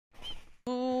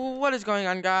what is going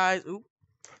on, guys? Oop,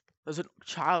 there's a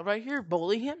child right here.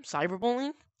 Bully him.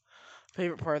 Cyberbullying.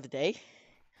 Favorite part of the day.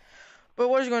 But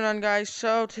what is going on, guys?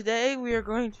 So today we are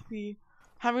going to be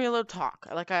having a little talk,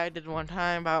 like I did one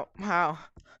time, about how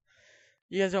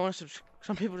you guys don't want to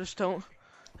some people just don't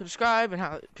subscribe, and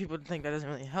how people think that doesn't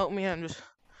really help me. I'm just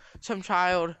some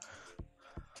child,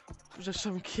 just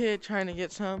some kid trying to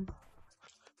get some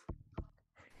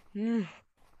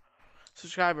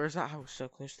subscribers. I was so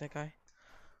close to that guy.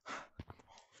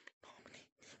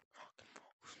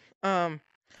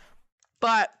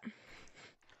 But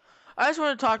I just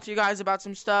want to talk to you guys about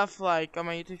some stuff, like on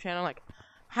my YouTube channel, like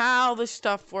how this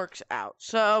stuff works out.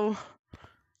 So,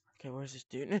 okay, where's this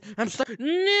dude? I'm stuck.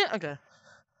 Okay.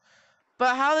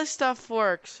 But how this stuff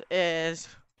works is,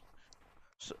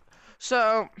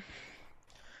 so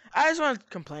I just want to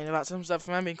complain about some stuff.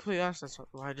 If I'm being completely honest, that's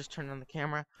why I just turned on the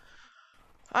camera.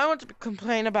 I want to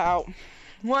complain about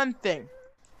one thing.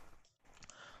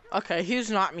 Okay, he's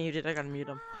not muted. I gotta mute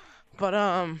him. But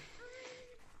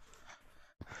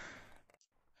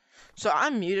so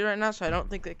I'm muted right now, so I don't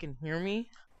think they can hear me.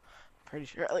 Pretty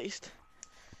sure, at least.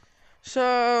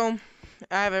 So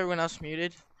I have everyone else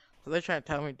muted. So they're trying to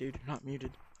tell me, dude, you're not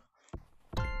muted.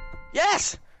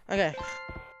 Yes! Okay.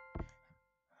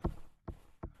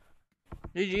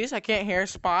 GG's, I can't hear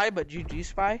Spy, but GG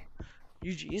Spy.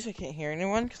 GG's, I can't hear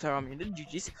anyone because they're all muted.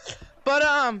 GG's.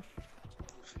 But,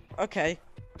 okay.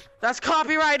 That's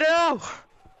copyrighted! Oh!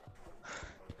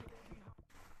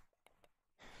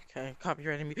 Okay,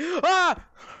 copyrighted me. Ah!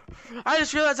 I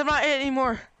just realized I'm not it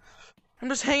anymore. I'm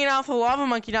just hanging out with the lava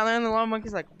monkey down there, and the lava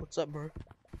monkey's like, what's up, bro?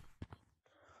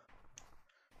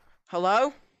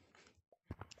 Hello?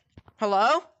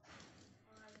 Hello?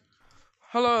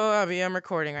 Hello, Abby. I'm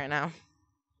recording right now.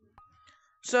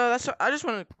 So that's what, I just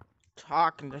want to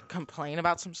talk and to complain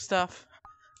about some stuff.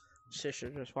 Sister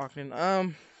just walked in.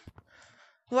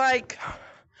 Like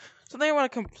something I want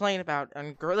to complain about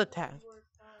on Gorilla Tag.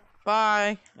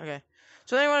 Bye. Okay.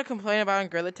 Something I want to complain about on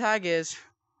Gorilla Tag is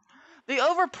the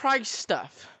overpriced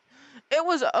stuff. It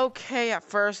was okay at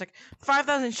first, like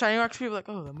 5,000 shiny rocks. People were like,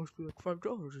 oh, that must be like $5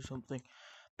 or something.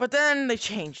 But then they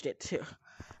changed it too.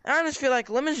 And I just feel like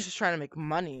Lemon's just trying to make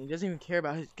money. He doesn't even care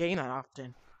about his game that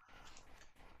often.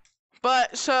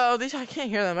 But so these, I can't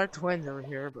hear them. They're twins over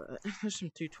here, but there's some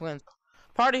two twins.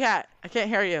 Party Hat, I can't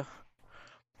hear you.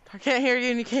 I can't hear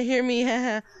you, and you can't hear me.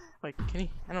 Like, can he?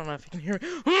 I don't know if you can hear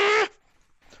me.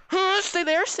 Stay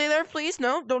there, please.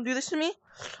 No, don't do this to me.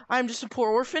 I'm just a poor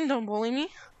orphan. Don't bully me.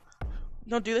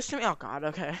 Don't do this to me. Oh God.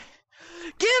 Okay.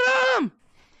 Get him.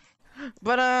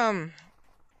 But I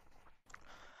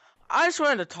just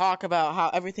wanted to talk about how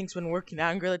everything's been working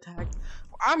out in Gorilla Tag.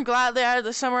 I'm glad they added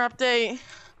the summer update.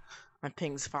 My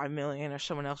ping's 5 million, or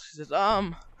someone else's.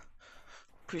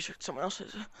 Pretty sure it's someone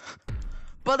else's.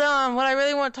 But what I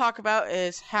really want to talk about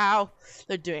is how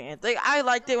they're doing it. I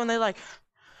liked it when they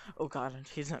oh God,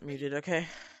 he's not muted. Okay.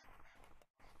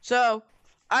 So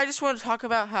I just want to talk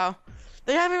about how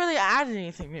they haven't really added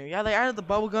anything new. Yeah, they added the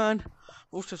bubble gun,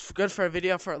 which was good for a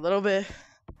video for a little bit.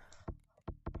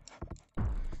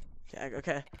 Yeah,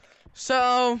 okay.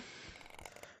 So,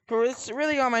 but what's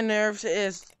really on my nerves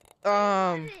is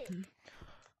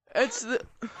it's the.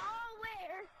 Oh,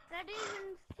 where? That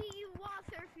didn't see you while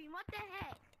surfing. What the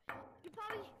heck? You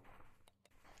probably.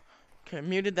 Okay,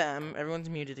 muted them. Everyone's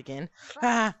muted again.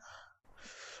 Ah,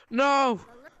 no.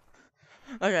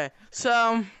 Okay,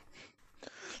 so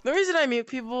the reason I mute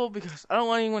people because I don't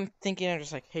want anyone thinking I'm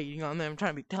just like hating on them,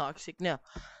 trying to be toxic. No,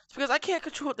 it's because I can't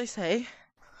control what they say.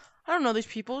 I don't know these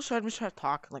people, so I just try to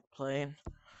talk and play. And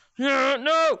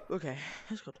no. Okay,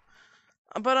 that's good.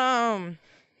 But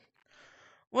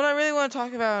what I really want to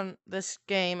talk about in this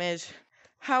game is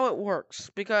how it works,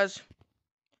 because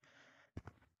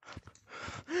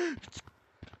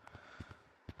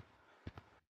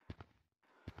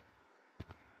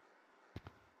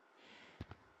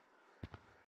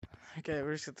okay,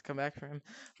 we're just going to come back for him.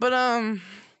 But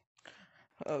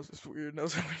that was just weird. That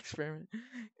was an experiment.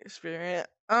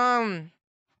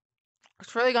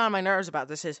 What's really got on my nerves about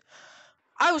this is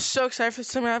I was so excited for the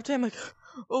summer update. I'm like,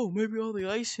 oh, maybe all the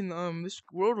ice in this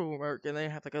world will work, and they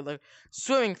have a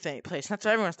swimming place. That's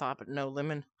what everyone's thought, but no,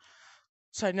 Lemon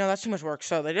said no, that's too much work,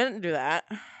 so they didn't do that.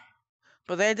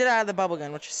 But they did add the bubble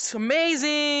gun, which is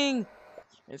amazing.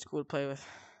 It's cool to play with.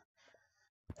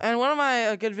 And one of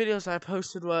my good videos I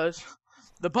posted was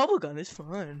the bubble gun is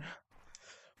fun.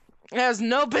 It has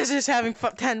no business having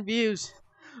 10 views.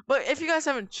 But if you guys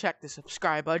haven't checked the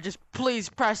subscribe button, just please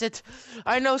press it.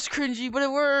 I know it's cringy, but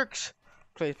it works.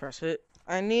 Please press it.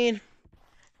 I need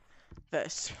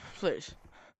this, please.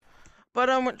 But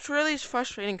what's really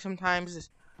frustrating sometimes is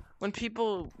when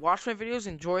people watch my videos,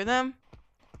 enjoy them,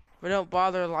 but don't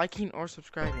bother liking or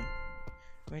subscribing.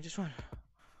 Wait, just one.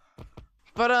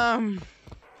 But I know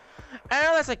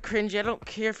that's like cringy. I don't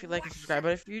care if you like and subscribe,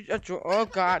 but if you enjoy, oh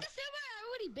god, I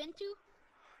already been to.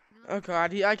 oh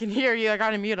god, I can hear you. I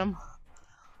gotta mute him.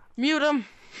 Mute him.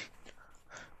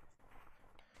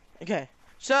 Okay,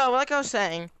 so like I was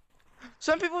saying,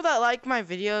 some people that like my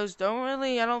videos don't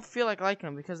really. I don't feel like liking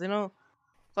them because they don't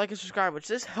like and subscribe, which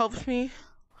this helps me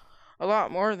a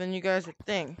lot more than you guys would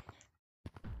think.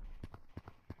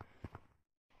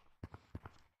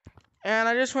 And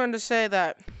I just wanted to say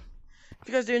that if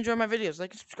you guys do enjoy my videos, like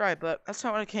and subscribe, but that's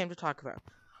not what I came to talk about.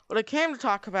 What I came to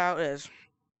talk about is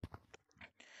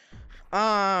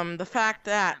the fact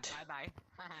that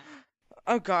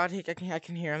oh god, I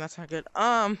can hear him, that's not good.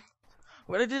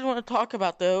 What I did want to talk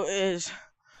about though is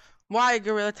why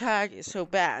Gorilla Tag is so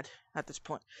bad at this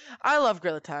point. I love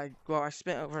Gorilla Tag. Well, I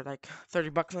spent over like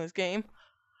 $30 on this game.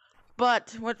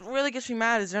 But what really gets me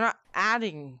mad is they're not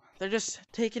adding, they're just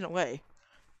taking away.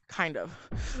 Kind of.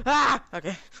 Ah!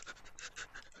 Okay.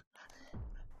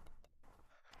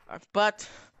 But,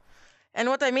 and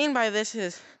what I mean by this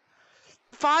is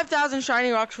 5,000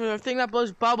 shiny rocks for the thing that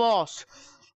blows bubbles.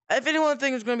 If anyone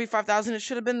thinks it was going to be 5,000, it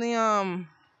should have been the, I'm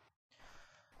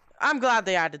glad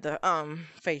they added the,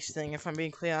 face thing, if I'm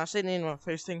being clear honest. They didn't want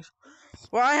face things.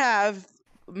 Well, I have,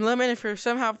 limited if you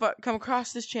somehow come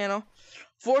across this channel,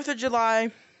 4th of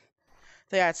July,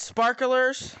 they had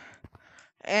sparklers,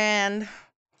 and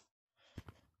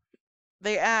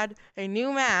they add a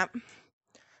new map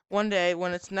one day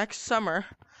when it's next summer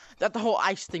that the whole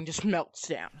ice thing just melts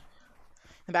down.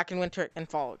 And back in winter and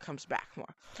fall it comes back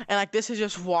more. And like this is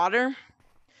just water.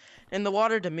 And the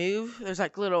water to move, there's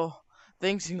like little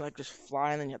things you can like just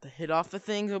fly and then you have to hit off the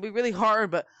things. It'll be really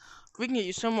hard, but if we can get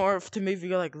you some more to move, you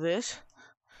go like this.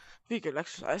 Be a good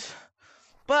exercise.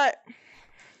 But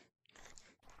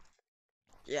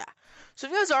yeah. So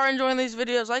if you guys are enjoying these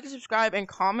videos, like and subscribe and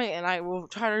comment, and I will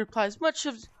try to reply as much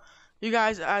of you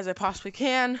guys as I possibly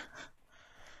can.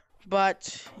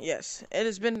 But yes, it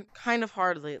has been kind of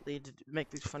hard lately to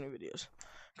make these funny videos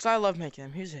because I love making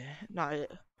them. Here's it, not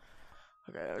it.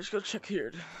 Okay, let's go check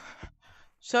here.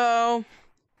 So,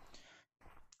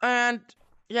 and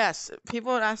yes,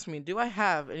 people would ask me, do I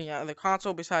have any other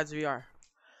console besides VR?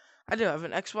 I do. I have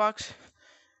an Xbox.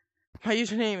 My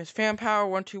username is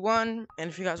fanpower121, and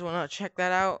if you guys want to check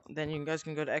that out, then you guys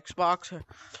can go to Xbox.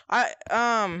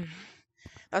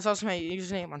 That's also my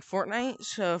username on Fortnite,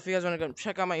 so if you guys want to go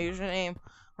check out my username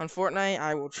on Fortnite,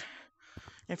 I will,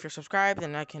 if you're subscribed,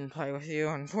 then I can play with you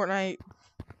on Fortnite.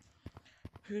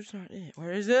 Who's not it?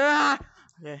 Where is it? Ah!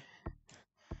 Okay.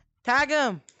 Tag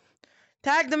him!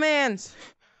 Tag the mans!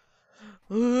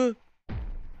 But,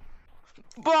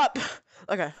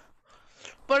 okay.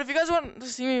 But if you guys want to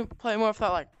see me play more of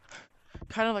that, like,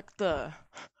 kind of like the,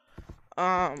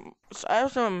 so I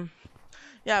have some,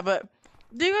 yeah, but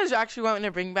do you guys actually want me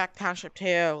to bring back Township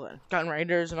Tale and Gun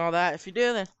Raiders and all that? If you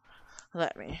do, then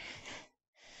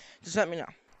just let me know.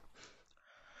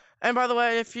 And by the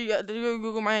way, if you do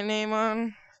Google my name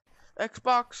on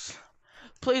Xbox,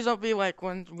 please don't be like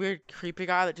one weird creepy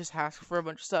guy that just asks for a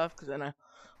bunch of stuff, because then I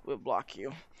will block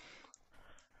you.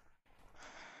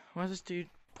 What is this dude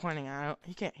pointing out?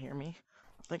 He can't hear me.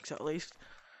 I think so, at least.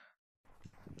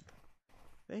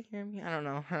 They hear me? I don't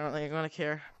know. I don't really gonna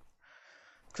care.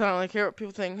 Cause I don't really care what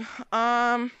people think.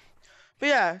 But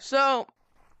yeah, so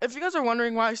if you guys are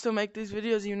wondering why I still make these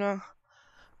videos, you know,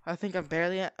 I think I'm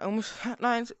barely at almost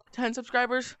 10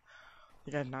 subscribers. I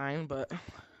think I have 9, but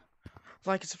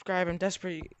like and subscribe. I'm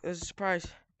desperate. There's a surprise.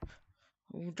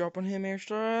 We'll drop on him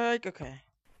airstrike. Okay.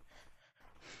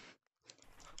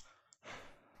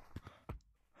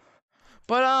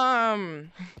 But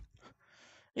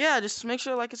yeah, just make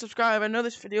sure to like and subscribe. I know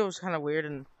this video was kind of weird,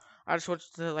 and I just wanted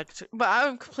to like, but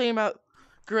I'm complaining about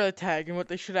Gorilla Tag and what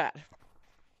they should add.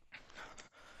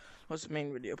 What's the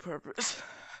main video purpose?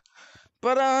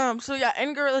 But so yeah,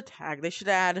 in Gorilla Tag they should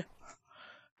add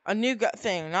a new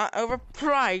thing, not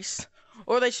overpriced,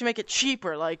 or they should make it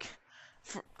cheaper. Like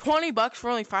for $20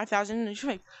 for only 5,000, they should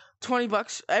make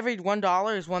 $20 every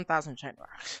 $1 is 1,000 shiny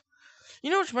rocks. You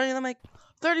know how much money they make?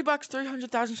 $30,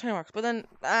 300,000 shiny rocks. But then,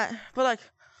 but like,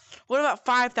 what about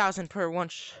 5,000 per one?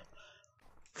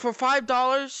 For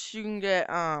 $5, you can get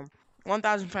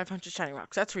 1,500 shiny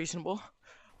rocks. That's reasonable.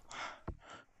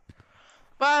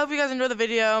 But I hope you guys enjoyed the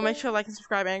video. Make sure to like and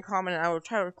subscribe and comment, and I will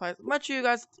try to reply as much to you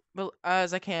guys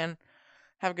as I can.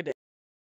 Have a good day.